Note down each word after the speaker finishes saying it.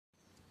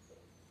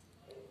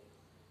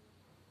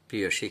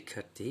প্রিয়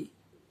শিক্ষার্থী,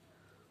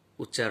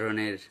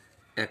 উচ্চারণের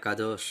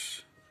একাদশ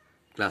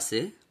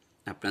ক্লাসে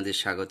আপনাদের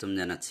স্বাগতম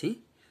জানাচ্ছি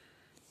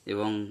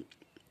এবং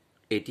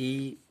এটি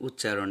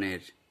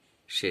উচ্চারণের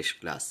শেষ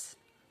ক্লাস।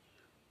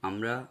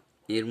 আমরা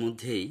এর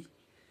মধ্যেই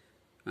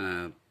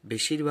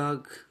বেশিরভাগ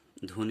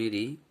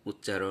ধ্বনিরই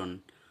উচ্চারণ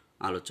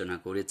আলোচনা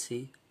করেছি,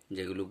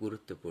 যেগুলো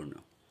গুরুত্বপূর্ণ।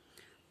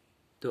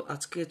 তো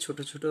আজকে ছোট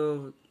ছোট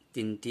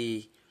তিনটি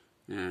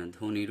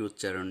ধ্বনির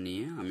উচ্চারণ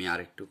নিয়ে আমি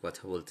আরেকটু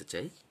কথা বলতে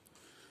চাই।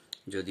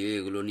 যদিও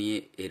এগুলো নিয়ে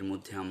এর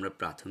মধ্যে আমরা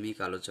প্রাথমিক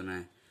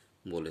আলোচনায়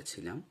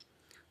বলেছিলাম।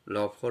 ল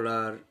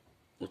ফলার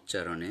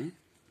উচ্চারণে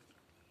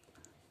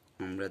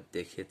আমরা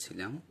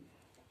দেখেছিলাম,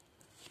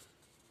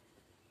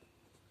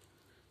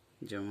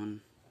 যেমন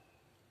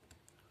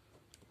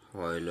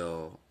হয়ল,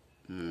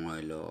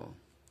 ময়ল।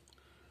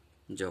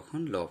 যখন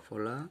ল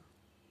ফলা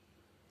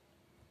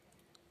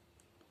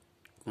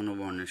কোনো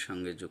বর্ণের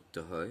সঙ্গে যুক্ত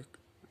হয়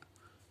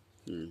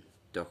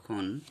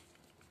তখন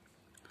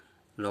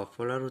ল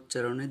ফলার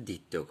উচ্চারণে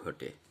দ্বিত্ব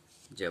ঘটে।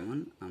 যেমন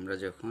আমরা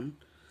যখন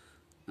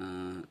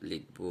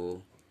লিখব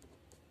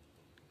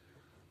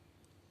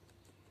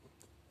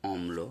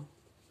অম্ল,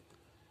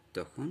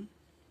 তখন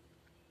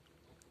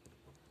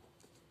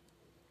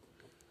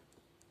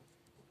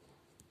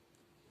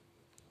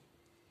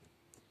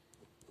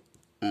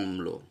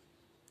অম্ল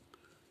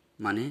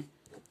মানে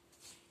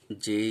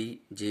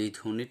যেই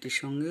ধ্বনিটির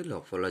সঙ্গে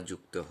লফলা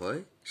যুক্ত হয়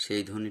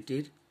সেই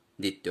ধ্বনিটির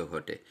দ্বিত্ব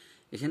ঘটে।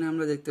 এখানে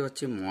আমরা দেখতে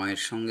পাচ্ছি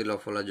ময়ের সঙ্গে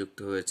লফলা যুক্ত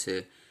হয়েছে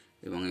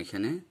এবং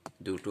এখানে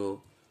দুটো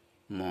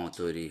ম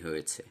তৈরি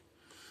হয়েছে।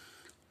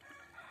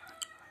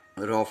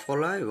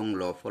 রফলা এবং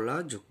লফলা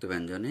যুক্ত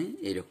ব্যঞ্জনে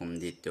এরকম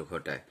দ্বিত্ব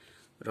ঘটায়।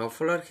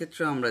 রফলার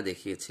ক্ষেত্রে আমরা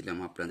দেখিয়েছিলাম,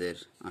 আপনাদের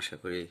আশা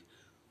করি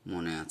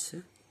মনে আছে,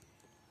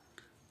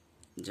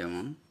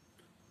 যেমন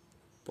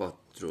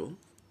পত্র,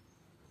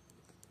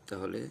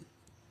 তাহলে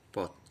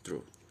পত্র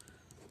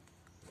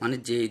মানে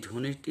যেই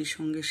ধ্বনিটির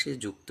সঙ্গে সে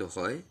যুক্ত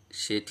হয়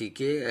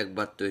সেটিকে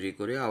একবার তৈরি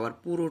করে আবার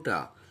পুরোটা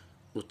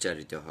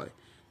উচ্চারিত হয়।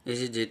 এই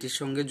যে যেটির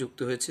সঙ্গে যুক্ত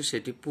হয়েছে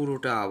সেটি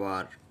পুরোটা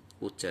আবার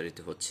উচ্চারিত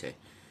হচ্ছে।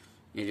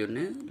 এই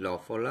জন্যে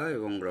লফলা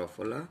এবং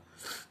রফলা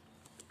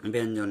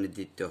ব্যঞ্জনে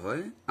দিতে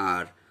হয়।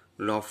 আর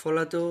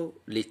লফলাতেও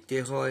লিখতে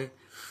হয়,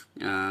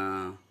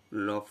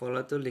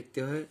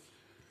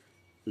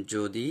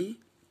 যদি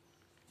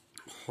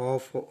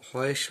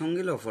হয়ের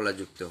সঙ্গে লফলা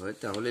যুক্ত হয়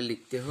তাহলে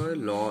লিখতে হয়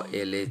ল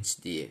এল এইচ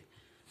দিয়ে।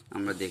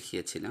 আমরা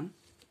দেখিয়েছিলাম,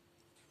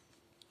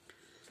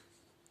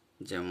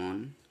 যেমন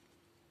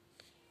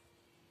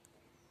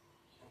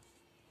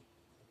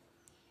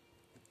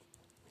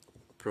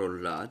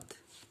প্রহ্লাদ,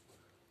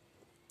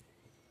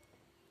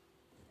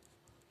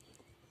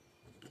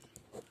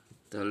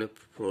 তাহলে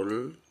প্রল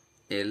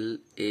এল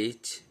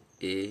এইচ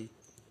এ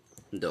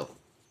দ।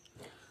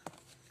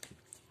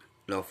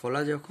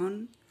 লফলা যখন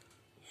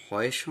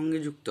হয়ের সঙ্গে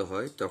যুক্ত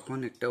হয় তখন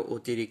একটা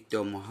অতিরিক্ত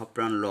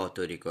মহাপ্রাণ ল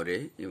তৈরি করে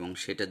এবং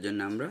সেটার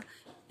জন্য আমরা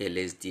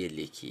এলএস দিয়ে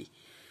লিখি।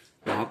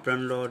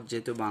 মহাপ্রাণ লর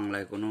যেহেতু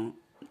বাংলায় কোনো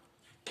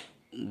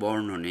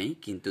বর্ণ নেই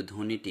কিন্তু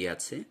ধ্বনিটি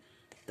আছে,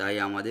 তাই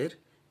আমাদের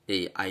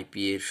এই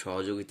আইপি এর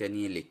সহযোগিতা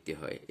নিয়ে লিখতে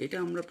হয়। এটা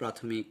আমরা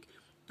প্রাথমিক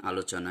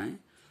আলোচনায়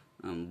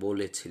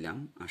বলেছিলাম,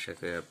 আশা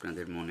করি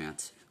আপনাদের মনে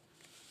আছে।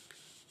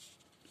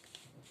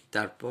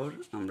 তারপর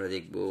আমরা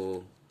দেখব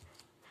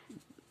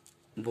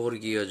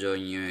বর্গীয় জ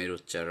ঞ এর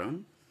উচ্চারণ।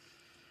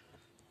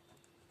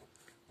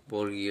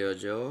 বর্গীয়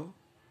জ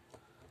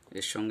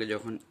এর সঙ্গে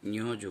যখন ঞ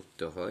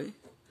যুক্ত হয়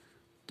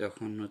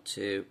তখন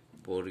হচ্ছে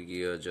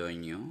বর্গীয় জ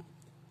ঞ।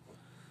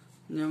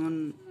 যেমন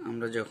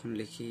আমরা যখন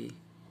লিখি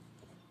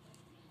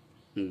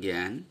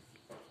জ্ঞান,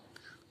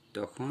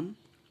 তখন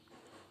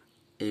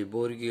এই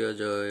বর্গীয়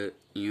জ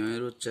ঞ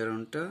এর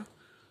উচ্চারণটা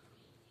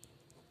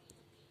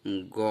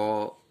গ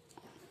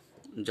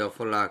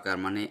জফলা আকার,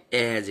 মানে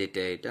এ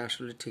যেটা, এটা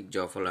আসলে ঠিক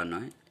জফলা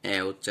নয়, এ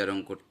উচ্চারণ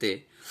করতে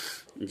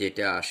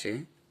যেটা আসে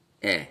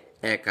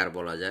একার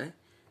বলা যায়,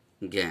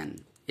 জ্ঞান,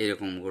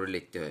 এরকম করে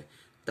লিখতে হয়।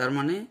 তার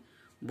মানে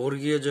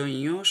বর্গীয় জ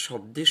ঞ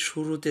শব্দের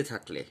শুরুতে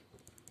থাকলে,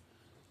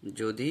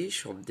 যদি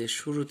শব্দের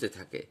শুরুতে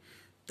থাকে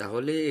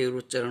তাহলে এর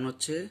উচ্চারণ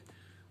হচ্ছে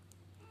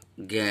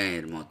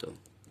জ্ঞানের মতো,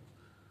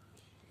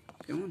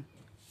 কেমন।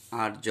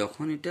 আর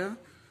যখন এটা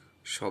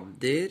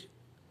শব্দের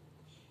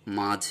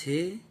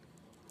মাঝে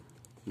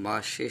বা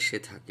শেষে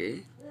থাকে,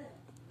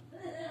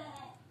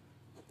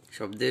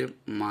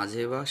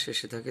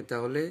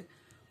 তাহলে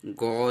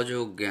গ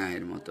যোগ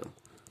জ্ঞানের মতো,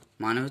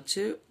 মানে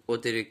হচ্ছে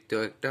অতিরিক্ত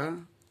একটা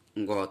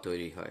গ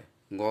তৈরি হয়,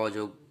 গ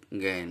যোগ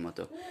জ্ঞানের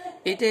মতো।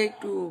 এটা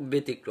একটু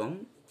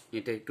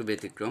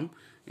ব্যতিক্রম,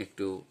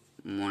 একটু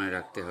মনে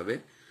রাখতে হবে।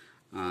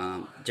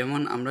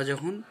 যেমন আমরা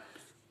যখন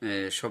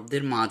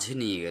শব্দের মাঝে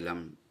নিয়ে গেলাম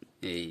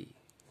এই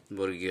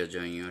বর্গীয় জ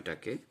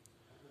ঞটাকে,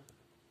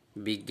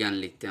 বিজ্ঞান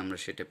লিখতে আমরা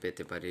সেটা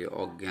পেতে পারি,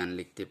 অজ্ঞান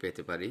লিখতে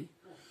পেতে পারি।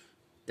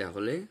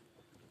 তাহলে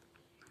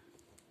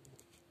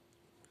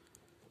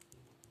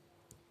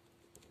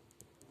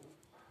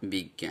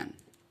বিজ্ঞান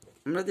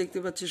আমরা দেখতে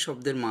পাচ্ছি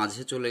শব্দের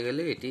মাঝে চলে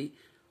গেলে এটি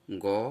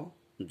গ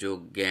যোগ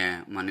জ্ঞা,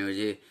 মানে ওই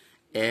যে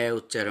এ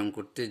উচ্চারণ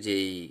করতে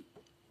যেই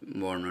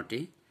বর্ণটি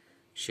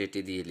সেটি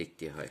দিয়ে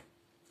লিখতে হয়।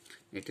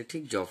 এটা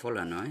ঠিক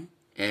জফলা নয়,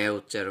 এ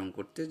উচ্চারণ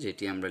করতে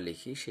যেটি আমরা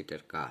লিখি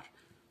সেটার কার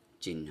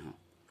চিহ্ন।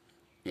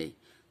 এই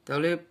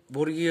তাহলে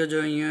বর্গীয় জ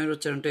ইয় এর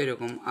উচ্চারণটা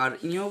এরকম। আর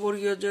ইয়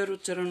বর্গীয় জ এর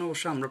উচ্চারণ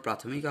অবশ্য আমরা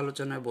প্রাথমিক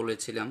আলোচনায়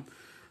বলেছিলাম,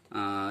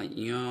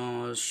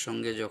 ইয়র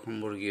সঙ্গে যখন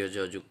বর্গীয় জ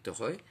যুক্ত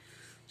হয়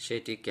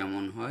সেটি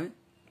কেমন হয়,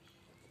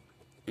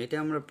 এটা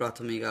আমরা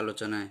প্রাথমিক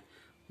আলোচনায়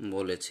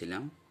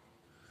বলেছিলাম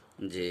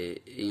যে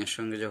ইয়ের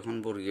সঙ্গে যখন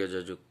বর্গীয় জ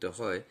যুক্ত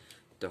হয়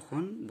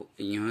তখন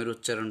ইয়ের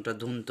উচ্চারণটা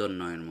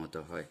দন্তন্বয়ের মতো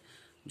হয়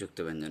যুক্ত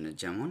ব্যঞ্জনের,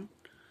 যেমন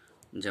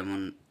যেমন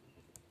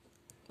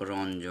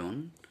রঞ্জন।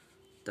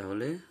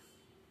 তাহলে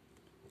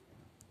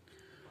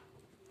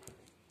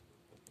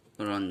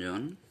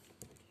রঞ্জন,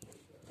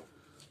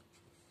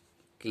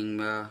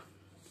 কিংবা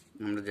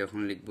আমরা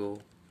যখন লিখব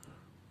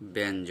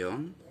ব্যঞ্জন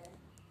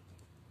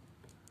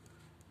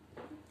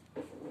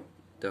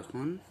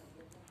তখন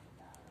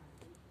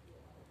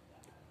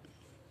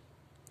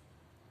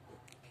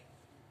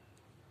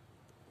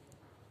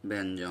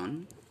ব্যঞ্জন।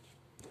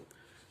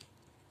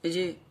 এই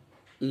যে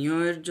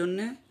ইয়ের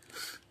জন্যে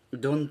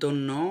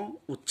দন্তন্য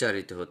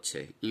উচ্চারিত হচ্ছে,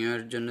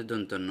 ইয়ের জন্য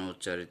দন্তন্য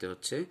উচ্চারিত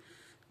হচ্ছে,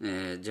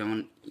 যেমন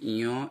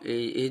ইয়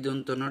এই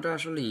দন্তন্যটা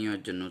আসলে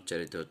ইয়ের জন্য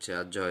উচ্চারিত হচ্ছে,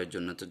 আর জয়ের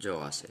জন্য তো জ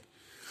আছে।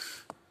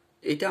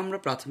 এটা আমরা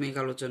প্রাথমিক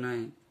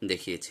আলোচনায়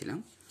দেখিয়েছিলাম।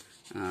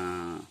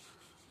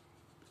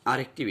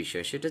 আরেকটি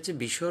বিষয় সেটা হচ্ছে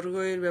বিসর্গ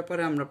এর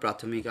ব্যাপারে আমরা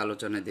প্রাথমিক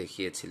আলোচনায়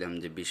দেখিয়েছিলাম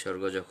যে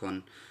বিসর্গ যখন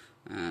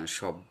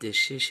শব্দের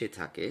শেষে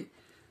থাকে,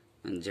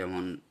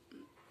 যেমন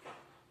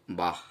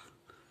বাহ,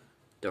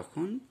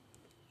 তখন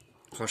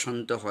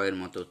হসন্ত হয়ের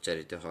মতো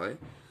উচ্চারিত হয়।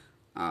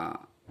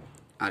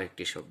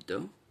 আরেকটি শব্দ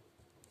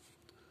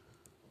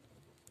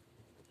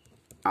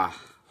আহ,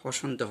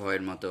 হসন্ত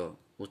হয়ের মতো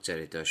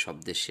উচ্চারিত হয়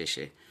শব্দের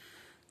শেষে।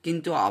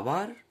 কিন্তু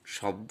আবার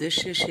শব্দের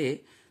শেষে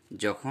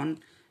যখন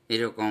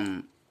এরকম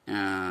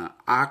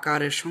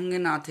আকারের সঙ্গে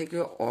না থেকে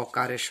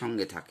অকারের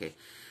সঙ্গে থাকে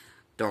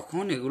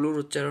তখন এগুলোর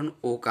উচ্চারণ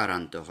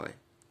ওকারান্ত হয়।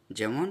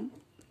 যেমন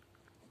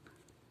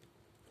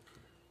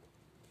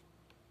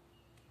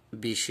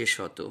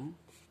বিশেষত,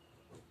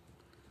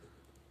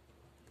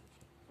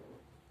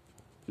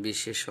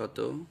 বিশেষত,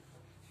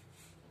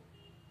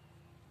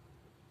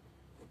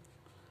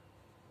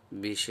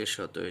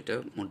 বিশেষত, এটা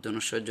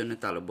মূর্ধন্যস্বরের জন্য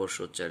তালব্যস্য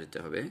উচ্চারিত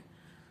হবে।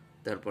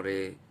 তারপরে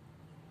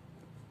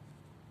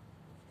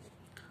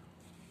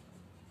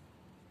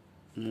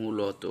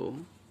মূলত,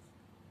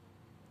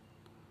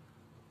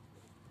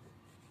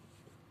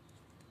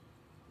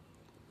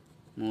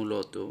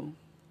 মূলত,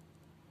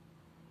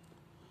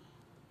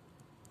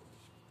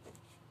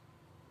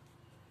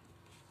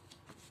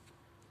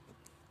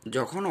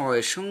 যখন অ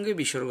এর সঙ্গে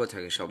বিসর্গ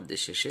থাকে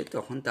শব্দের শেষে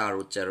তখন তার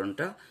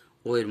উচ্চারণটা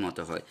ও এর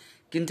মতো হয়।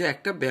 কিন্তু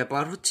একটা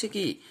ব্যাপার হচ্ছে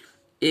কি,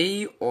 এই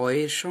অ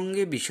এর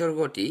সঙ্গে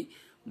বিসর্গটি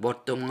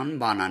বর্তমান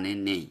বানানে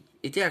নেই।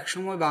 এটি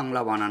একসময়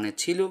বাংলা বানানে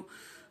ছিল,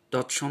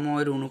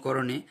 তৎসময়ের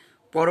অনুকরণে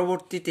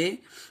পরবর্তীতে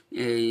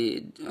এই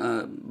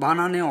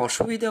বানানে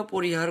অসুবিধা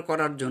পরিহার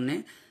করার জন্যে,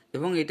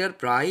 এবং এটার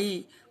প্রায়ই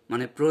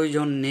মানে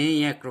প্রয়োজন নেই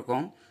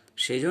একরকম,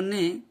 সেই জন্যে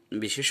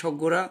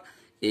বিশেষজ্ঞরা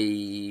এই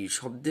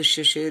শব্দের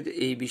শেষের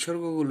এই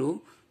বিসর্গগুলো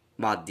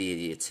বাদ দিয়ে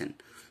দিয়েছেন।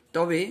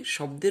 তবে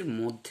শব্দের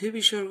মধ্যে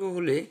বিসর্গ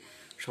হলে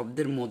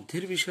শব্দের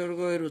মধ্যের বিসর্গ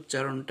এর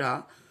উচ্চারণটা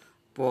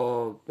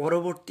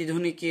পরবর্তী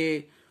ধ্বনিকে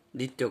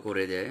দ্বিত্ব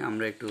করে দেয়।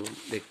 আমরা একটু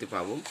দেখতে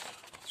পাবো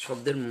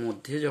শব্দের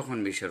মধ্যে যখন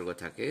বিসর্গ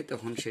থাকে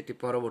তখন সেটি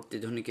পরবর্তী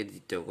ধ্বনিকে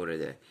দ্বিত্ব করে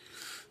দেয়।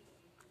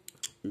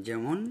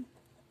 যেমন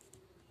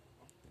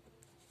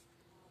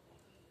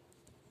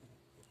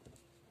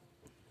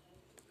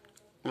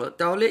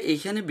তাহলে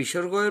এইখানে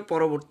বিসর্গের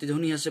পরবর্তী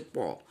ধ্বনি আছে প,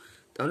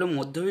 তাহলে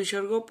মধ্য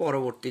বিসর্গ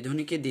পরবর্তী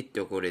ধ্বনিকে দ্বিত্ব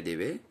করে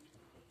দেবে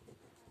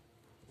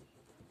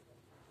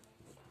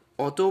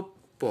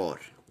অতঃপর।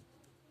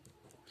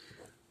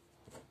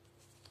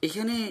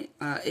 এখানে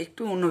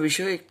একটু অন্য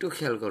বিষয়ে একটু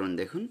খেয়াল করুন,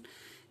 দেখুন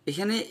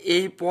এখানে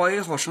এই পয়ে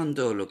হসন্ত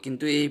হলো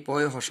কিন্তু এই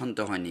পয়ে হসন্ত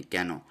হয়নি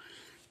কেন?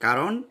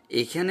 কারণ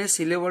এখানে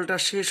সিলেবলটা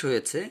শেষ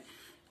হয়েছে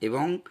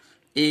এবং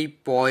এই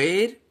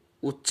পয়ের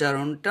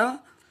উচ্চারণটা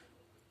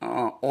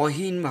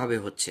অহীনভাবে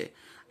হচ্ছে,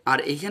 আর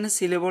এখানে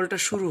সিলেবলটা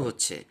শুরু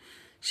হচ্ছে,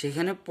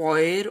 সেখানে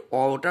পয়ের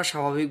অটা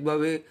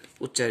স্বাভাবিকভাবে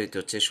উচ্চারিত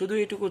হচ্ছে। শুধু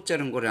এটুকু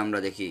উচ্চারণ করে আমরা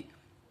দেখি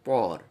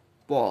পর,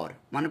 পর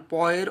মানে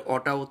পয়ের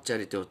অটা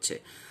উচ্চারিত হচ্ছে।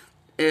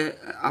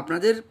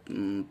 আপনাদের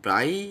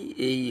প্রায়ই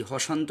এই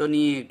হসন্ত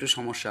নিয়ে একটু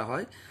সমস্যা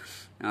হয়,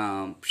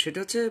 সেটা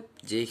হচ্ছে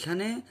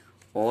যেখানে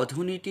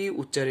অধ্বনিটি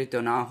উচ্চারিত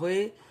না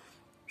হয়ে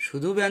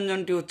শুধু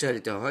ব্যঞ্জনটি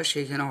উচ্চারিত হয়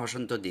সেইখানে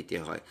হসন্ত দিতে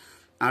হয়,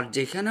 আর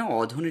যেখানে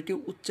অধ্বনিটি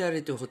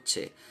উচ্চারিত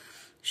হচ্ছে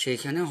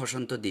সেইখানে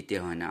হসন্ত দিতে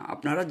হয় না।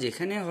 আপনারা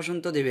যেখানে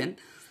হসন্ত দেবেন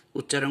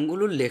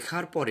উচ্চারণগুলো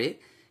লেখার পরে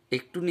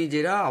একটু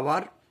নিজেরা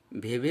আবার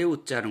ভেবে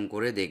উচ্চারণ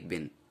করে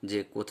দেখবেন যে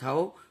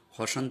কোথাও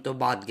হসন্ত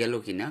বাদ গেল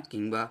কিনা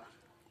কিংবা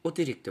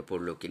অতিরিক্ত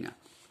পড়ল কিনা।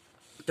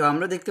 তো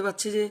আমরা দেখতে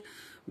পাচ্ছি যে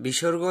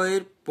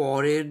বিসর্গের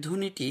পরের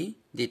ধ্বনিটি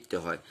দিতে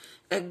হয়।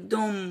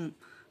 একদম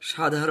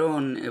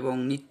সাধারণ এবং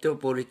নিত্য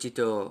পরিচিত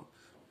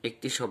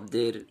একটি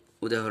শব্দের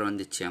উদাহরণ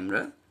দিচ্ছি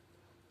আমরা,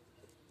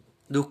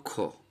 দুঃখ।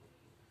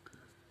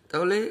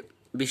 তাহলে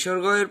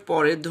বিসর্গের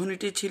পরের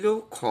ধ্বনিটি ছিল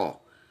খ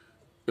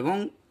এবং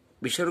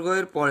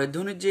বিসর্গয়ের পরের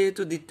ধ্বনি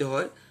যেহেতু দিতে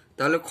হয়,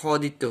 তাহলে খ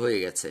দিতে হয়ে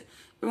গেছে।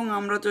 এবং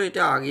আমরা তো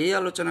এটা আগেই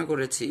আলোচনা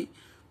করেছি,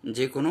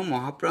 যে কোনো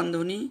মহাপ্রাণ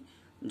ধ্বনি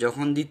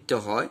যখন দিতে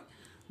হয়,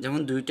 যেমন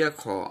দুইটা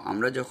খ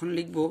আমরা যখন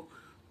লিখব,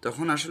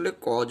 তখন আসলে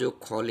ক যোগ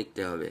খ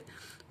লিখতে হবে।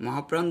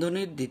 মহাপ্রাণ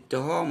ধ্বনির দ্বিত্ব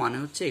হওয়া মানে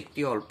হচ্ছে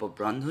একটি অল্প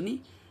প্রাণ ধ্বনি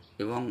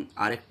এবং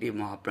আরেকটি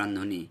মহাপ্রাণ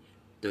ধ্বনি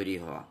তৈরি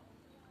হওয়া।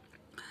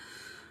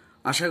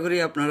 আশা করি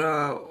আপনারা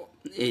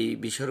এই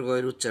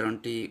বিসর্গয়ের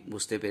উচ্চারণটি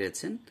বুঝতে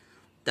পেরেছেন।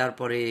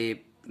 তারপরে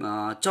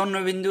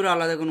চন্দ্রবিন্দুর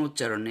আলাদা কোনো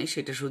উচ্চারণ নেই,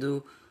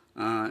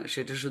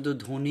 সেটা শুধু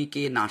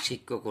ধ্বনিকে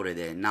নাসিক্য করে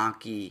দেয়, না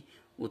কি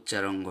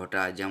উচ্চারণ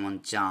ঘটায়, যেমন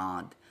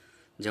চাঁদ,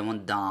 যেমন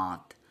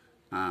দাঁত।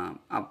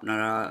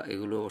 আপনারা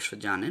এগুলো অবশ্য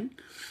জানেন।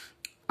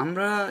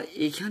 আমরা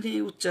এখানে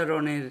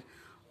উচ্চারণের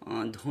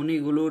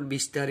ধ্বনিগুলোর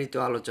বিস্তারিত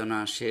আলোচনা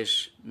শেষ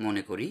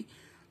মনে করি।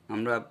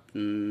 আমরা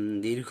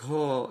দীর্ঘ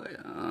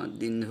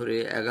দিন ধরে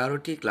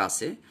 11টি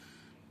ক্লাসে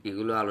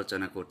এগুলো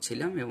আলোচনা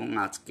করছিলাম এবং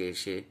আজকে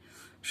এসে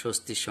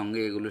স্বস্তির সঙ্গে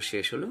এগুলো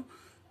শেষ হলো।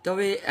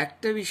 তবে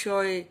একটা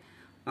বিষয়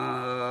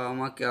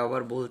আমাকে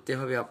আবার বলতে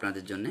হবে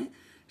আপনাদের জন্য,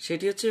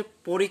 সেটি হচ্ছে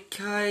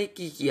পরীক্ষায়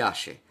কি কি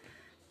আসে,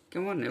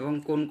 কেমন, এবং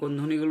কোন কোন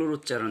ধ্বনিগুলোর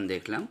উচ্চারণ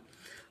দেখলাম।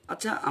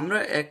 আচ্ছা, আমরা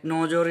এক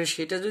নজরে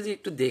সেটা যদি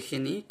একটু দেখে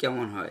নিই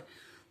কেমন হয়।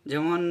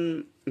 যেমন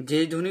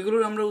যেই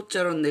ধ্বনিগুলোর আমরা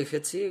উচ্চারণ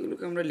দেখেছি,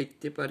 এগুলোকে আমরা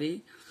লিখতে পারি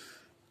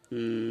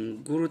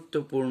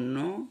গুরুত্বপূর্ণ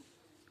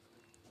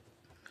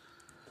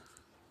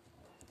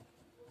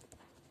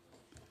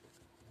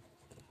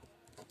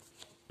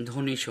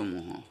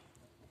ধ্বনিসমূহ।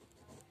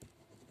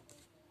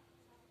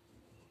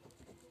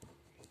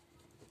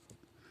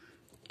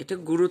 এটা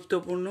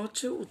গুরুত্বপূর্ণ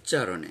হচ্ছে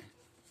উচ্চারণে।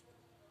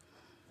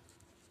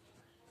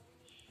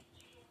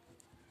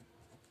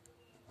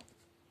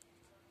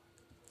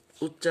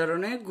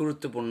 উচ্চারণে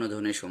গুরুত্বপূর্ণ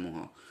ধ্বনিসমূহ।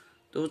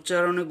 তো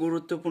উচ্চারণে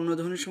গুরুত্বপূর্ণ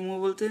ধ্বনিসমূহ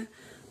বলতে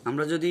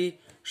আমরা যদি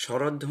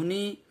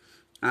স্বরধ্বনি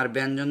আর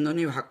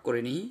ব্যঞ্জনধ্বনি ভাগ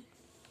করে নিই,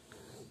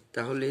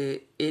 তাহলে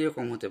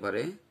এইরকম হতে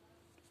পারে।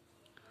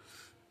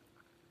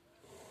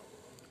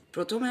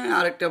 প্রথমে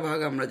আরেকটা ভাগ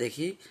আমরা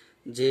দেখি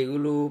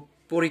যেগুলো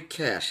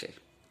পরীক্ষায় আসে।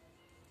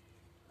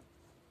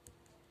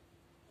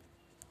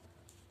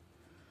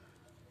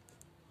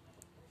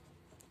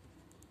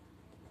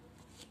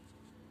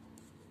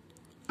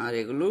 আর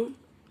এগুলো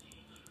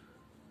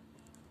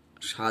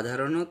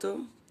সাধারণত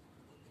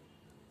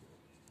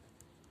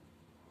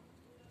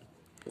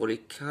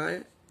পরীক্ষায়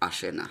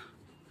আসে না।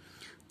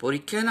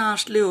 পরীক্ষায় না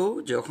আসলেও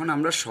যখন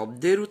আমরা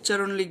শব্দের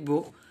উচ্চারণ লিখব,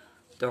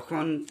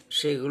 তখন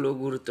সেগুলো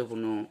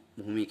গুরুত্বপূর্ণ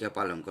ভূমিকা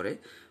পালন করে।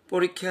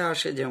 পরীক্ষায়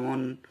আসে যেমন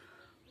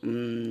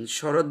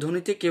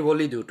স্বরধ্বনিতে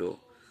কেবলই দুটো,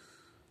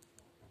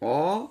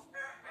 অ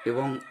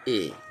এবং এ,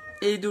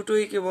 এই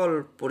দুটোই কেবল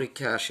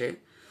পরীক্ষায় আসে।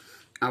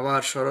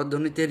 আবার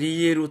স্বরধ্বনিতে রি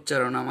এর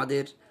উচ্চারণ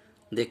আমাদের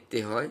দেখতে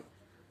হয়,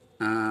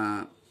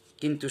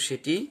 কিন্তু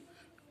সেটি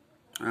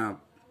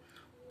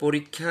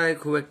পরীক্ষায়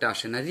খুব একটা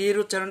আসে না। রি এর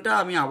উচ্চারণটা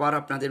আমি আবার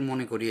আপনাদের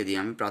মনে করিয়ে দিই,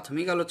 আমি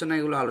প্রাথমিক আলোচনায়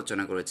এগুলো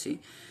আলোচনা করেছি।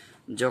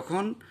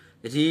 যখন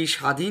রি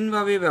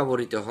স্বাধীনভাবে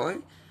ব্যবহৃত হয়,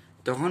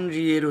 তখন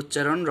রি এর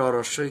উচ্চারণ র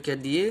রস্বইকার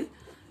দিয়ে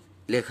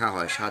লেখা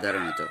হয়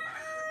সাধারণত।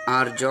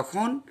 আর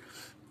যখন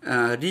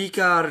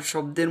রিকার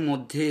শব্দের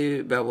মধ্যে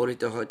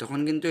ব্যবহৃত হয়, তখন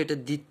কিন্তু এটা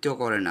দ্বিত্ব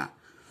করে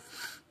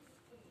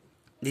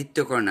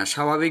না,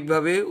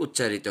 স্বাভাবিকভাবে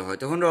উচ্চারিত হয়,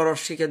 তখন র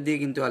রস্বইকার দিয়ে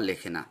কিন্তু আর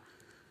লেখে না।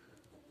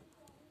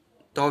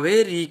 তবে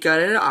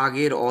রিকারের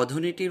আগের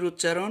অধ্বনিটির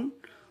উচ্চারণ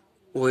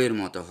ও এর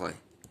মতো হয়।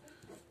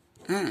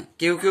 হ্যাঁ,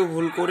 কেউ কেউ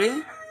ভুল করে,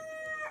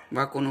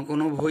 বা কোনো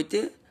কোনো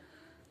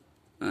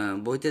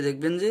বইতে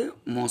দেখবেন যে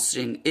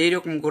মসৃণ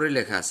এইরকম করে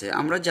লেখা আছে।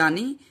 আমরা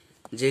জানি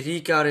যে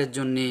রিকারের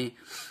জন্যে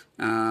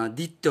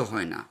দ্বিত্ব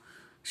হয় না,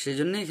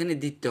 সেজন্য এখানে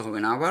দ্বিত্ব হবে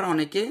না। আবার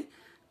অনেকে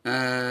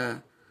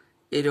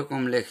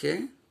এরকম লেখে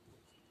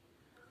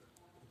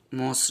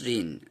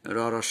মসৃণ র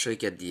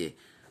রস্বইকার দিয়ে।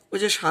 ওই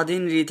যে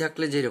স্বাধীন রি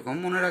থাকলে যেরকম,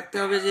 মনে রাখতে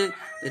হবে যে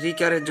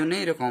রিকারের জন্য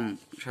এরকম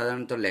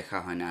সাধারণত লেখা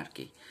হয় না আর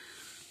কি।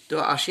 তো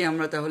আসি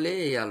আমরা তাহলে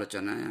এই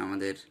আলোচনায়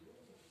আমাদের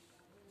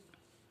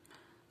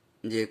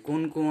যে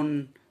কোন কোন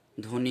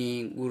ধ্বনি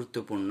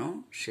গুরুত্বপূর্ণ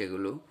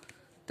সেগুলো।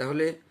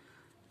 তাহলে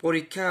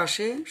পরীক্ষা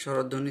আসে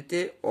স্বরধ্বনিতে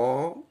অ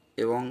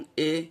এবং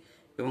এ,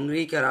 এবং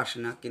রিকার আসে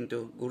না, কিন্তু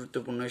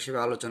গুরুত্বপূর্ণ হিসেবে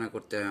আলোচনা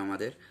করতে হয়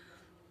আমাদের।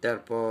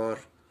 তারপর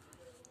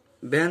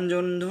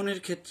ব্যঞ্জন ধ্বনির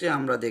ক্ষেত্রে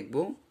আমরা দেখব,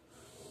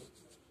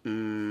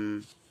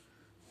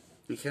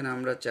 এখানে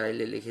আমরা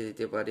চাইলে লিখে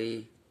দিতে পারি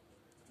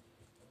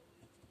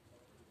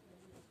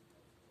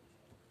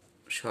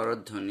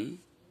স্বরধ্বনি,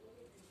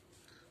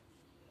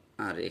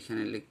 আর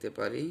এখানে লিখতে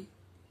পারি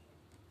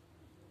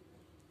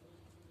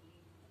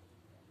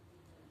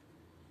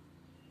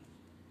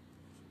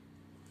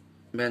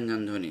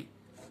ব্যঞ্জনধ্বনি।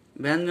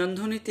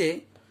 ব্যঞ্জনধ্বনিতে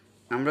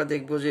আমরা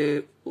দেখব যে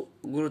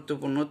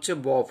গুরুত্বপূর্ণ হচ্ছে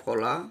ব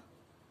ফলা,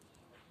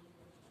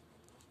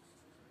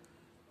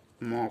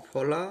 ম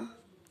ফলা,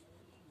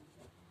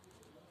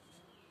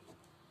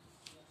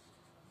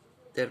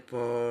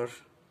 তারপর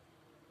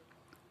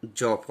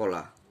জ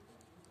ফলা।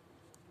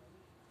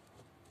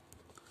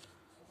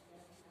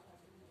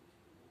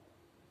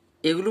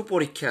 এগুলো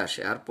পরীক্ষা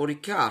আসে। আর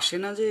পরীক্ষা আসে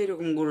না যে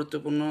এরকম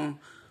গুরুত্বপূর্ণ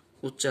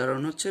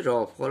উচ্চারণ হচ্ছে র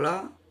ফলা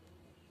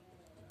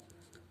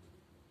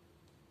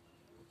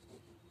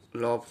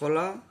ল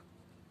ফলা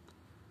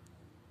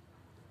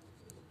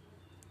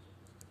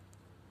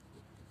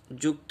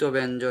যুক্ত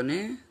ব্যঞ্জনে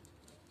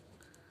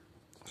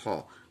হ।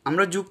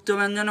 আমরা যুক্ত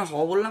ব্যঞ্জনে হ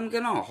বললাম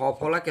কেন, হ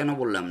ফলা কেন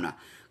বললাম না?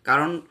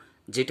 কারণ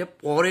যেটা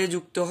পরে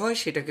যুক্ত হয়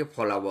সেটাকে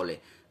ফলা বলে।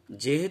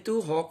 যেহেতু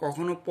হ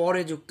কখনো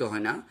পরে যুক্ত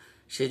হয় না,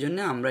 সেজন্য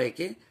আমরা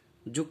একে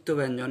যুক্ত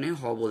ব্যঞ্জনে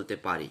হ বলতে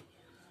পারি।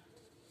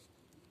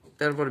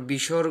 তারপর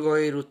বিসর্গ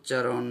এর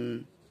উচ্চারণ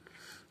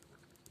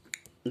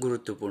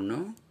গুরুত্বপূর্ণ,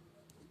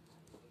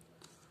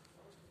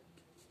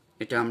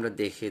 এটা আমরা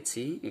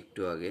দেখেছি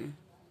একটু আগে।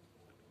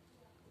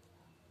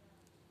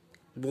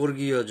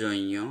 বর্গীয়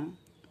জঞ,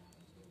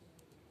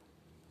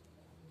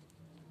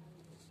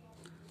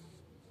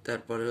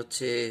 তারপরে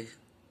হচ্ছে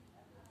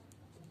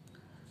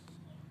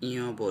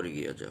ইয়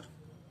বর্গীয় জ।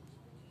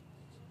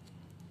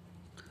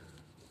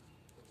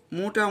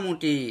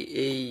 মোটামুটি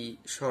এই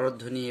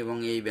স্বরধ্বনি এবং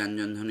এই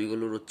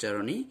ব্যঞ্জনধ্বনিগুলোর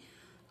উচ্চারণই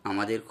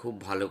আমাদের খুব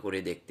ভালো করে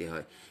দেখতে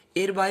হয়।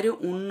 এর বাইরে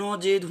অন্য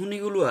যে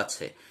ধ্বনিগুলো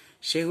আছে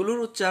সেগুলোর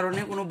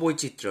উচ্চারণে কোনো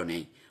বৈচিত্র্য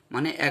নেই,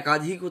 মানে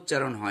একাধিক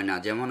উচ্চারণ হয় না।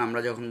 যেমন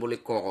আমরা যখন বলি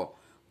ক,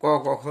 ক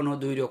কখনো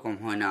দুই রকম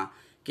হয় না,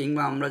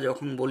 কিংবা আমরা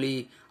যখন বলি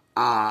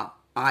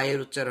আ এর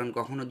উচ্চারণ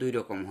কখনো দুই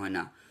রকম হয়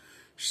না।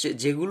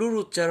 যেগুলোর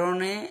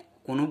উচ্চারণে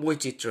কোনো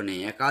বৈচিত্র্য নেই,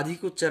 একাধিক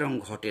উচ্চারণ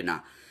ঘটে না,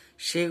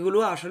 সেগুলো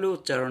আসলে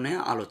উচ্চারণে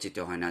আলোচিত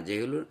হয় না।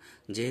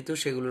 যেহেতু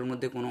সেগুলোর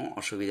মধ্যে কোনো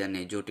অসুবিধা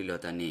নেই,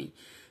 জটিলতা নেই,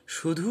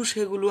 শুধু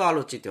সেগুলো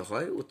আলোচিত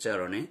হয়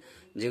উচ্চারণে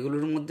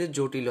যেগুলোর মধ্যে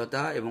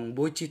জটিলতা এবং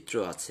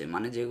বৈচিত্র্য আছে,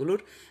 মানে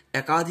যেগুলোর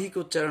একাধিক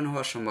উচ্চারণ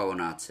হওয়ার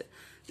সম্ভাবনা আছে।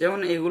 যেমন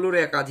এগুলোর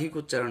একাধিক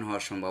উচ্চারণ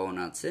হওয়ার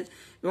সম্ভাবনা আছে।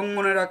 এবং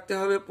মনে রাখতে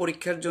হবে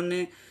পরীক্ষার জন্য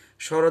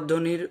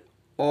স্বরধ্বনির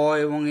অ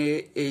এবং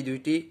এই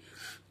দুইটি,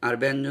 আর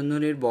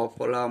ব্যঞ্জনধ্বনির ব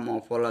ফলা, ম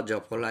ফলা, জ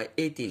ফলা,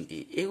 এই তিনটি,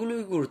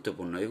 এগুলোই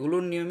গুরুত্বপূর্ণ।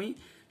 এগুলোর নিয়মই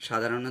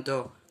সাধারণত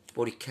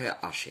পরীক্ষায়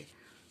আসে।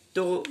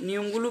 তো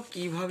নিয়মগুলো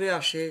কিভাবে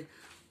আসে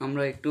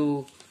আমরা একটু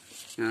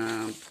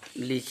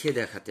লিখে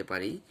দেখাতে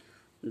পারি।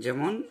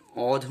 যেমন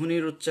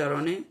অধ্বনির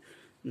উচ্চারণে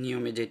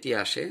নিয়মে যেটি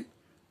আসে,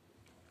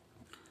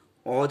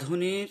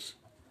 অধ্বনির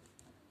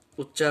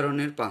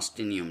উচ্চারণের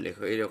 5টি নিয়ম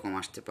লেখো, এরকম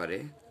আসতে পারে।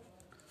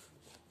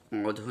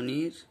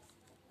 অধ্বনির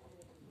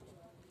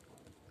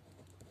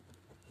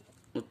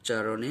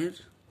উচ্চারণের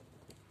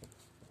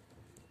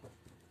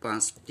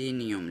 5টি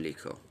নিয়ম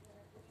লিখো।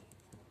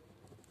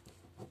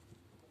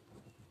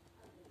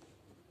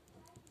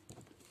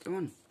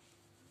 কেমন?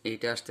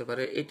 এইটা আসতে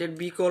পারে। এটার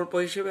বিকল্প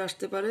হিসেবে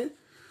আসতে পারে,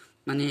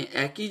 মানে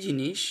একই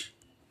জিনিস,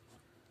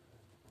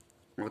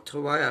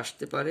 অথবা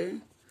আসতে পারে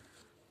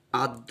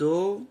আদ্য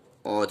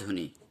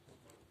অধ্বনি।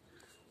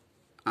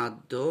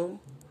 আদ্য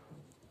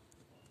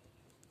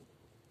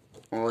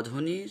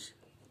অধ্বনির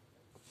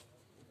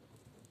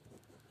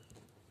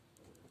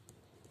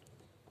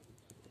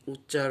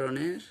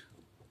উচ্চারণের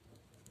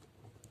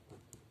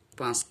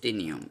 5টি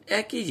নিয়ম,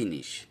 একই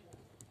জিনিস।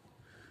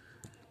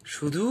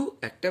 শুধু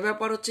একটা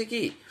ব্যাপার হচ্ছে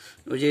কি,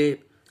 ওই যে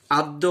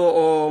আদ্য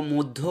অ,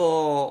 মধ্য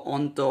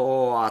অন্ত অ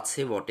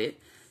আছে বটে,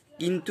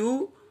 কিন্তু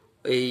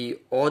এই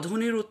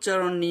অধ্বনির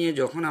উচ্চারণ নিয়ে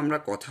যখন আমরা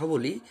কথা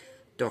বলি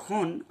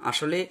তখন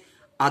আসলে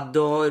আদ্য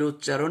এর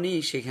উচ্চারণই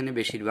সেখানে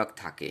বেশিরভাগ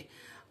থাকে।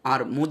 আর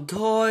মধ্য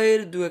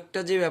এর দু একটা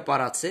যে ব্যাপার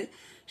আছে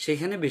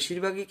সেখানে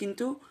বেশিরভাগই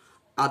কিন্তু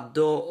আদ্য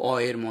অ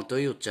এর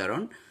মতোই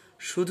উচ্চারণ।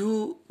 শুধু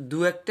দু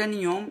একটা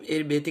নিয়ম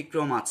এর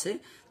ব্যতিক্রম আছে,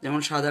 যেমন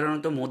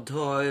সাধারণত মধ্য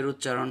অ এর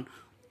উচ্চারণ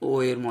ও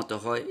এর মতো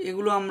হয়।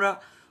 এগুলো আমরা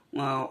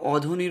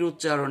অধ্বনির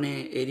উচ্চারণে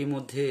এরই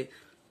মধ্যে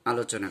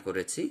আলোচনা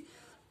করেছি।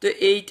 তো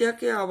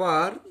এইটাকে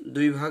আবার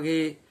দুই ভাগে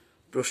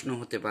প্রশ্ন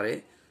হতে পারে।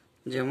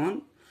 যেমন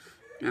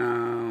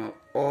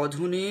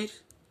অধ্বনির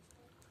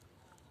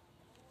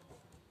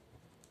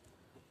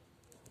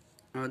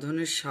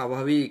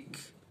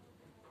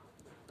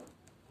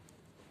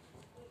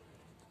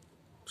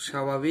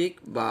স্বাভাবিক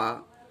বা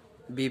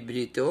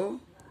বিবৃত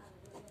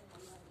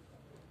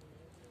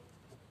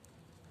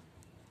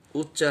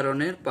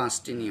উচ্চারণের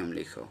 5টি নিয়ম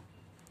লিখো।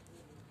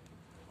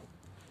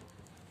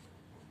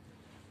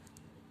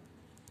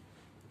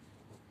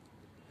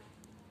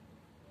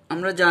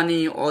 আমরা জানি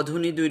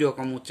অধ্বনি দুই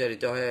রকম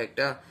উচ্চারিত হয়,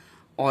 একটা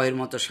অ এর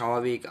মতো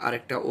স্বাভাবিক,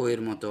 আরেকটা ও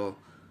এর মতো।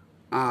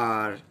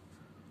 আর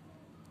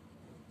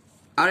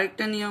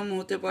আরেকটা নিয়ম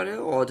হতে পারে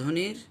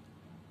অধ্বনির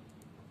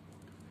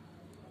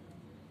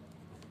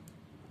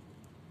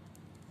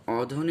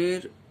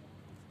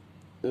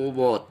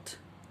ওবৎ।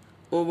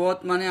 ওবৎ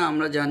মানে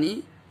আমরা জানি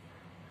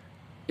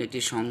এটি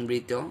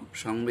সংবৃত।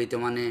 সংবৃত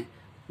মানে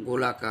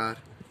গোলাকার,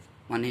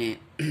 মানে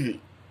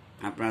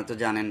আপনারা তো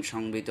জানেন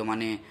সংবৃত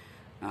মানে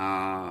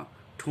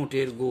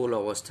ঠোঁটের গোল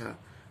অবস্থা।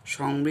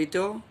 সংবৃত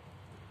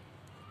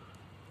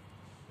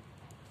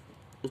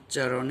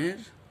উচ্চারণের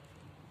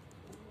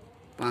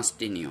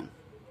 5টি নিয়ম।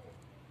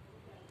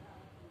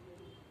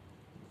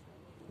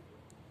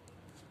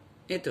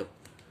 এতো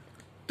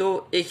তো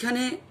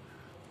এখানে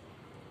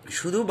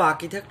শুধু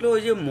বাকি থাকলো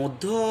ওই যে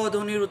মধ্য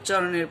অধ্বনির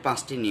উচ্চারণের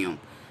 5টি নিয়ম।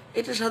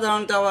 এটা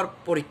সাধারণত আবার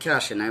পরীক্ষা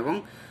আসে না, এবং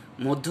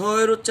মধ্য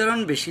এর উচ্চারণ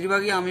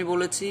বেশিরভাগই আমি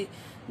বলেছি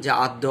যে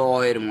আদ্য অ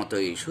এর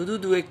মতোই, শুধু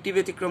দু একটি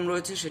ব্যতিক্রম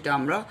রয়েছে,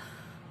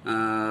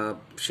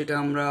 সেটা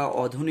আমরা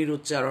অধ্বনির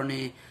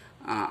উচ্চারণে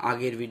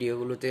আগের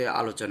ভিডিওগুলোতে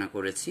আলোচনা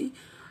করেছি।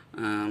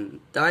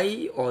 তাই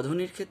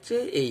অধ্বনির ক্ষেত্রে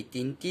এই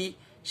তিনটি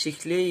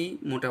শিখলেই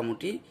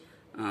মোটামুটি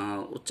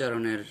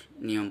উচ্চারণের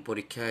নিয়ম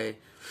পরীক্ষায়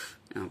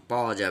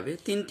পাওয়া যাবে।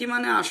 তিনটি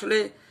মানে আসলে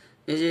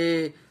এই যে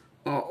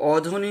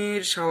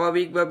অধ্বনির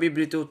স্বাভাবিক বা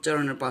বিবৃত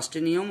উচ্চারণের 5টি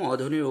নিয়ম,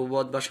 অধ্বনির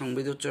ঔবদ বা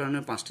সংবৃত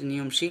উচ্চারণের 5টি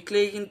নিয়ম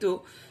শিখলেই কিন্তু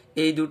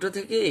এই দুটো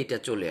থেকে এটা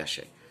চলে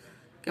আসে।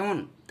 কেমন?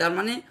 তার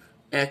মানে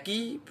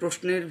একই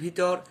প্রশ্নের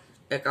ভিতর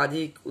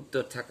একাধিক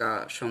উত্তর থাকা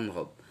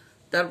সম্ভব।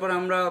 তারপর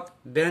আমরা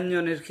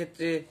ব্যঞ্জনের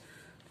ক্ষেত্রে,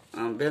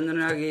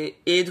 ব্যঞ্জনের আগে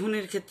এ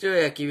ধ্বনির ক্ষেত্রেও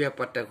একই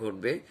ব্যাপারটা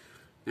ঘটবে।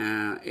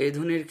 এ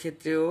ধ্বনির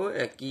ক্ষেত্রেও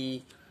একই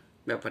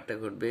ব্যাপারটা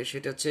ঘটবে,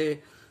 সেটা হচ্ছে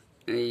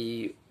এই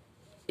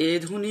এ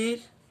ধ্বনির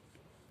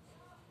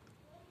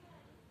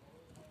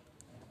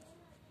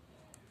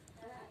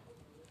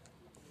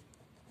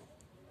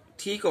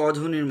ঠিক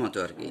অধ্বনির মতো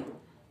আর কি।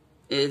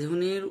 এ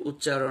ধ্বনির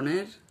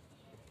উচ্চারণের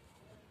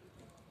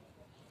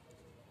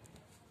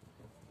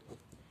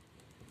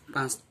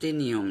 5টি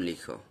নিয়ম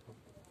লিখো।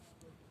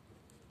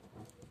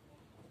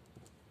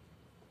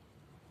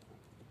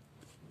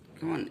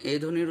 কেমন? এই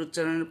ধ্বনির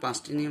উচ্চারণের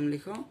 5টি নিয়ম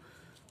লিখো।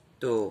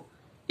 তো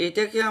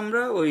এটাকে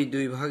আমরা ওই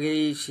দুই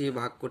ভাগেই সে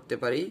ভাগ করতে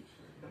পারি।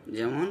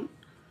 যেমন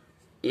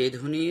এ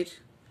ধ্বনির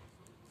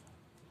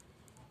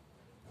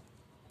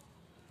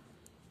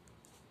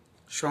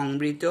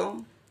সংবৃত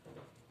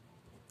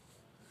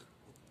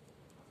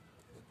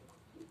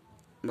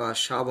বা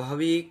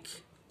স্বাভাবিক,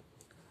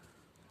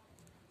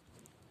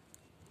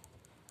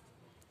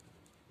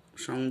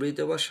 সংবৃত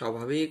বা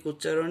স্বাভাবিক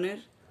উচ্চারণের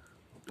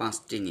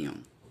 5টি নিয়ম।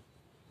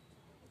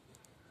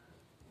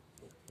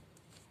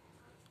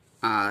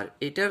 আর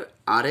এটার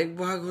আরেক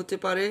ভাগ হতে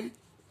পারে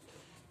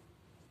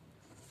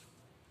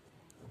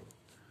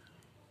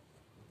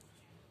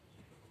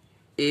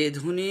এ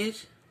ধ্বনির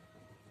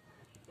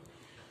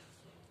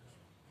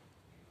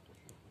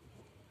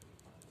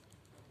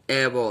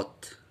এবত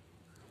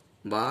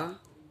বা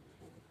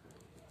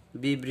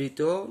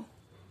বিবৃত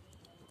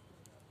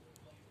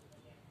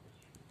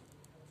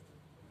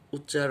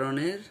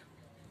উচ্চারণের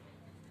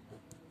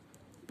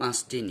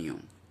 5টি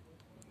নিয়ম।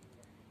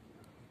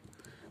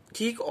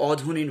 ঠিক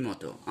অধ্বনির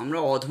মতো, আমরা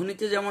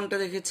অধ্বনিতে যেমনটা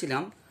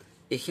দেখেছিলাম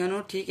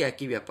এখানেও ঠিক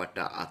একই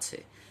ব্যাপারটা আছে,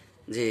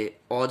 যে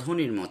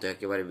অধ্বনির মতো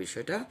একেবারে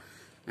বিষয়টা।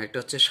 একটা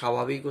হচ্ছে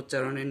স্বাভাবিক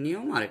উচ্চারণের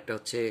নিয়ম, আর একটা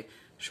হচ্ছে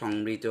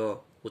সংবৃত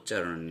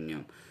উচ্চারণের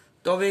নিয়ম।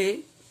 তবে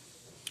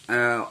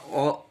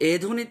এ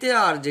ধ্বনিতে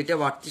আর যেটা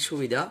বাড়তি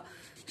সুবিধা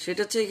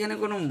সেটা হচ্ছে এখানে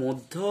কোনো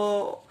মধ্য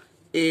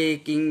এ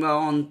কিংবা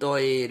অন্ত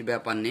এর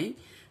ব্যাপার নেই,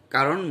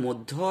 কারণ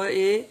মধ্য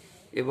এ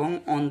এবং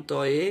অন্ত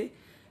এ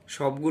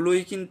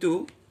সবগুলোই কিন্তু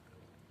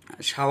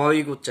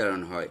স্বাভাবিক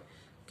উচ্চারণ হয়।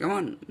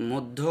 কেমন?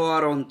 মধ্য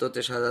আর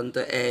অন্ততে সাধারণত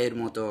এর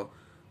মতো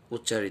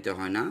উচ্চারিত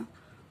হয় না,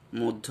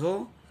 মধ্য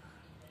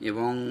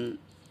এবং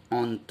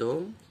অন্ত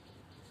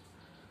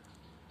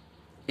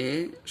এ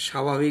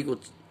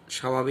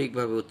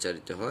স্বাভাবিকভাবে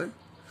উচ্চারিত হয়।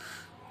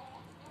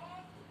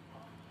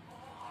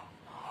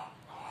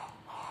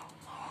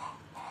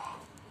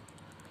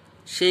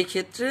 সেই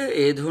ক্ষেত্রে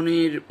এ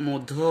ধ্বনির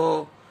মধ্য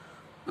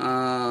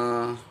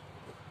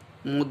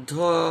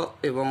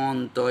এবং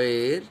অন্ত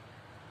এর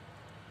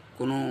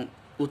কোনো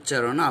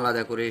উচ্চারণ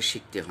আলাদা করে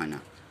শিখতে হয় না।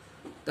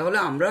 তাহলে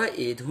আমরা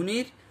এ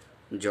ধ্বনির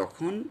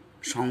যখন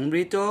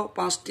সংবৃত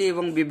 5টি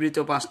এবং বিবৃত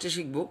 5টি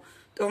শিখব,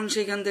 তখন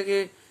সেখান থেকে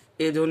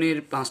এ ধ্বনির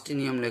 5টি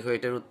নিয়ম লেখো,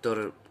 এটার উত্তর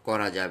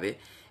করা যাবে।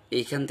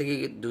 এইখান থেকে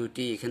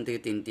 2টি, এখান থেকে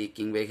 3টি,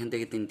 কিংবা এখান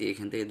থেকে 3টি,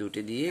 এখান থেকে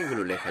 2টি দিয়ে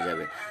এগুলো লেখা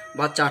যাবে,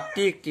 বা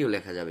 4টি একটিও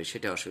লেখা যাবে,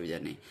 সেটা অসুবিধা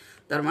নেই।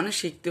 তার মানে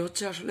শিখতে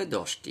হচ্ছে আসলে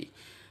 10টি।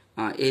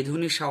 এ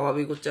ধ্বনির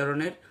স্বাভাবিক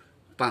উচ্চারণের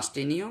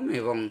 5টি নিয়ম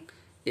এবং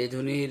এ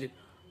ধ্বনির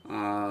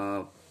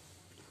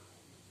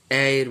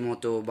এর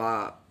মতো বা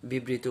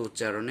বিবৃত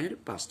উচ্চারণের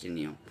 5টি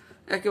নিয়ম।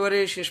 একেবারে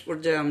শেষ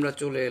পর্যায়ে আমরা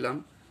চলে এলাম।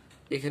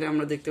 এখানে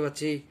আমরা দেখতে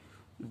পাচ্ছি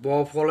ব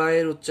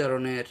ফলায়ের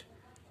উচ্চারণের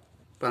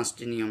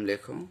 5টি নিয়ম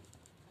লেখো।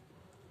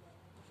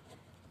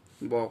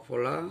 ব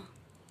ফলা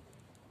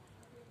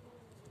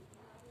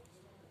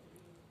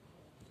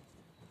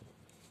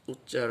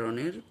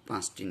উচ্চারণের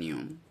 5টি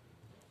নিয়ম।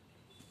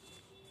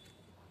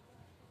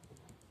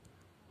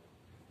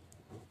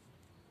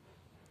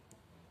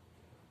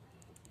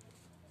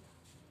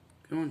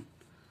 কেমন?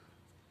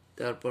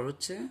 তারপর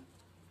হচ্ছে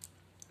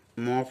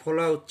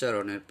মফলা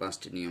উচ্চারণের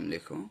 5টি নিয়ম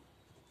লেখো।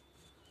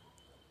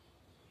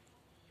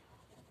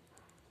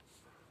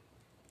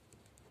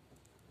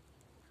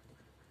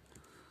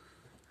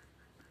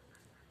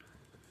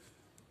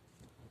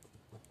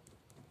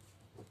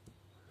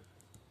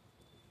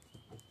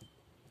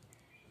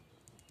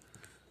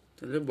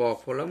 তাহলে ব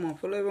ফলা, ম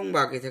ফলা এবং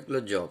বাকি থাকলো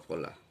জ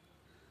ফলা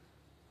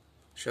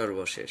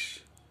সর্বশেষ।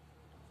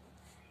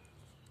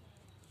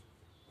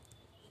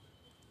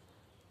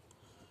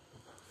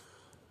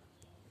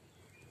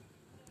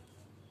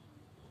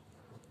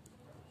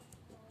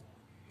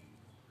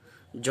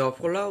 জ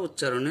ফলা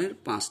উচ্চারণের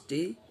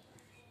 5টি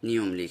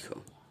নিয়ম লিখো।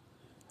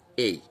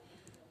 এই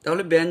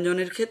তাহলে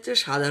ব্যঞ্জনের ক্ষেত্রে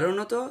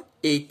সাধারণত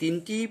এই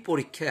তিনটি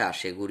পরীক্ষায়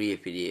আসে, ঘুরিয়ে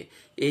ফিরিয়ে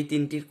এই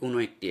তিনটির কোনো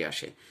একটি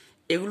আসে।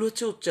 এগুলো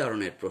হচ্ছে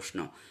উচ্চারণের প্রশ্ন,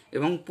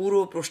 এবং পুরো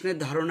প্রশ্নের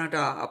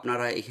ধারণাটা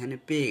আপনারা এখানে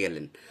পেয়ে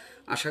গেলেন।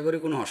 আশা করি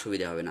কোনো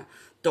অসুবিধা হবে না।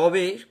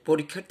 তবে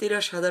পরীক্ষার্থীরা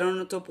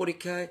সাধারণত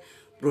পরীক্ষায়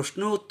প্রশ্ন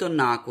উত্তর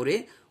না করে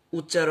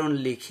উচ্চারণ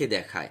লিখে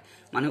দেখায়,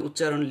 মানে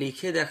উচ্চারণ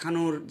লিখে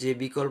দেখানোর যে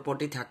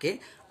বিকল্পটি থাকে,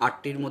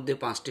 8টির মধ্যে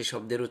 5টি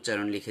শব্দের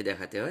উচ্চারণ লিখে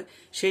দেখাতে হয়,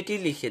 সেটি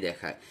লিখে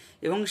দেখায়,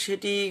 এবং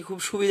সেটি খুব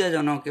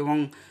সুবিধাজনক এবং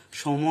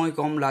সময়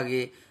কম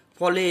লাগে,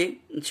 ফলে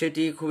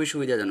সেটি খুবই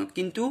সুবিধাজনক।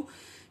 কিন্তু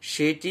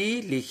সেটি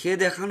লিখে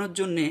দেখানোর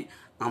জন্যে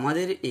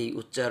আমাদের এই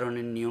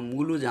উচ্চারণের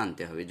নিয়মগুলো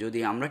জানতে হবে। যদি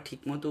আমরা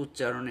ঠিকমতো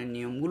উচ্চারণের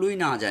নিয়মগুলোই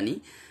না জানি,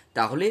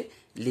 তাহলে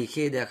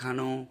লিখে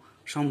দেখানো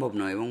সম্ভব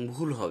নয় এবং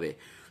ভুল হবে।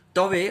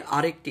 তবে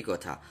আরেকটি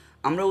কথা,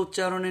 আমরা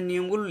উচ্চারণের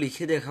নিয়মগুলো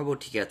লিখে দেখাবো,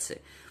 ঠিক আছে,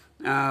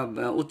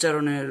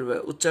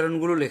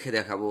 উচ্চারণগুলো লিখে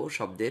দেখাবো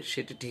শব্দের,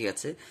 সেটা ঠিক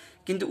আছে,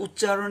 কিন্তু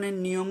উচ্চারণের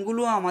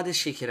নিয়মগুলো আমাদের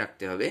শিখে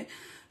রাখতে হবে।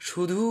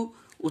 শুধু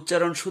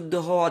উচ্চারণ শুদ্ধ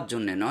হওয়ার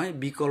জন্য নয়,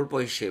 বিকল্প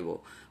হিসেবেও।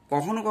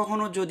 কখনো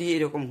কখনো যদি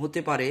এরকম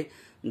হতে পারে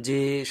যে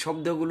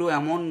শব্দগুলো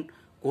এমন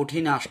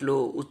কঠিন আসলো,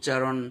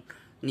 উচ্চারণ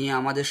নিয়ে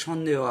আমাদের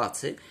সন্দেহ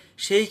আছে,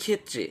 সেই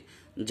ক্ষেত্রে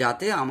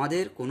যাতে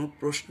আমাদের কোনো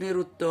প্রশ্নের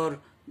উত্তর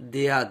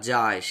দেয়া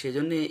যায়,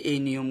 সেজন্য এই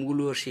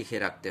নিয়মগুলো শিখে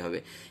রাখতে হবে।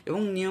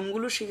 এবং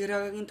নিয়মগুলো শিখে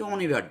রাখা কিন্তু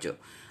অনিবার্য।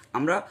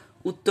 আমরা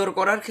উত্তর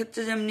করার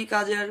ক্ষেত্রে যেমনি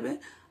কাজে আসবে,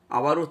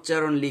 আবার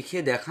উচ্চারণ লিখে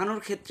দেখানোর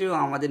ক্ষেত্রেও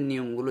আমাদের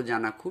নিয়মগুলো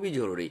জানা খুবই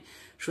জরুরি।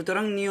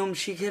 সুতরাং নিয়ম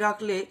শিখে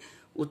রাখলে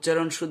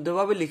উচ্চারণ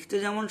শুদ্ধভাবে লিখতে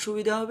যেমন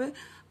সুবিধা হবে,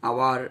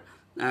 আবার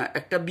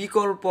একটা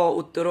বিকল্প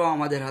উত্তরও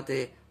আমাদের হাতে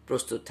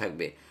প্রস্তুত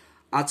থাকবে।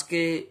 আজকে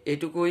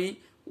এটুকুই,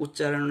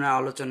 উচ্চারণের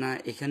আলোচনা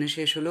এখানে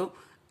শেষ হলো।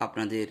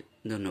 আপনাদের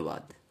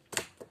ধন্যবাদ।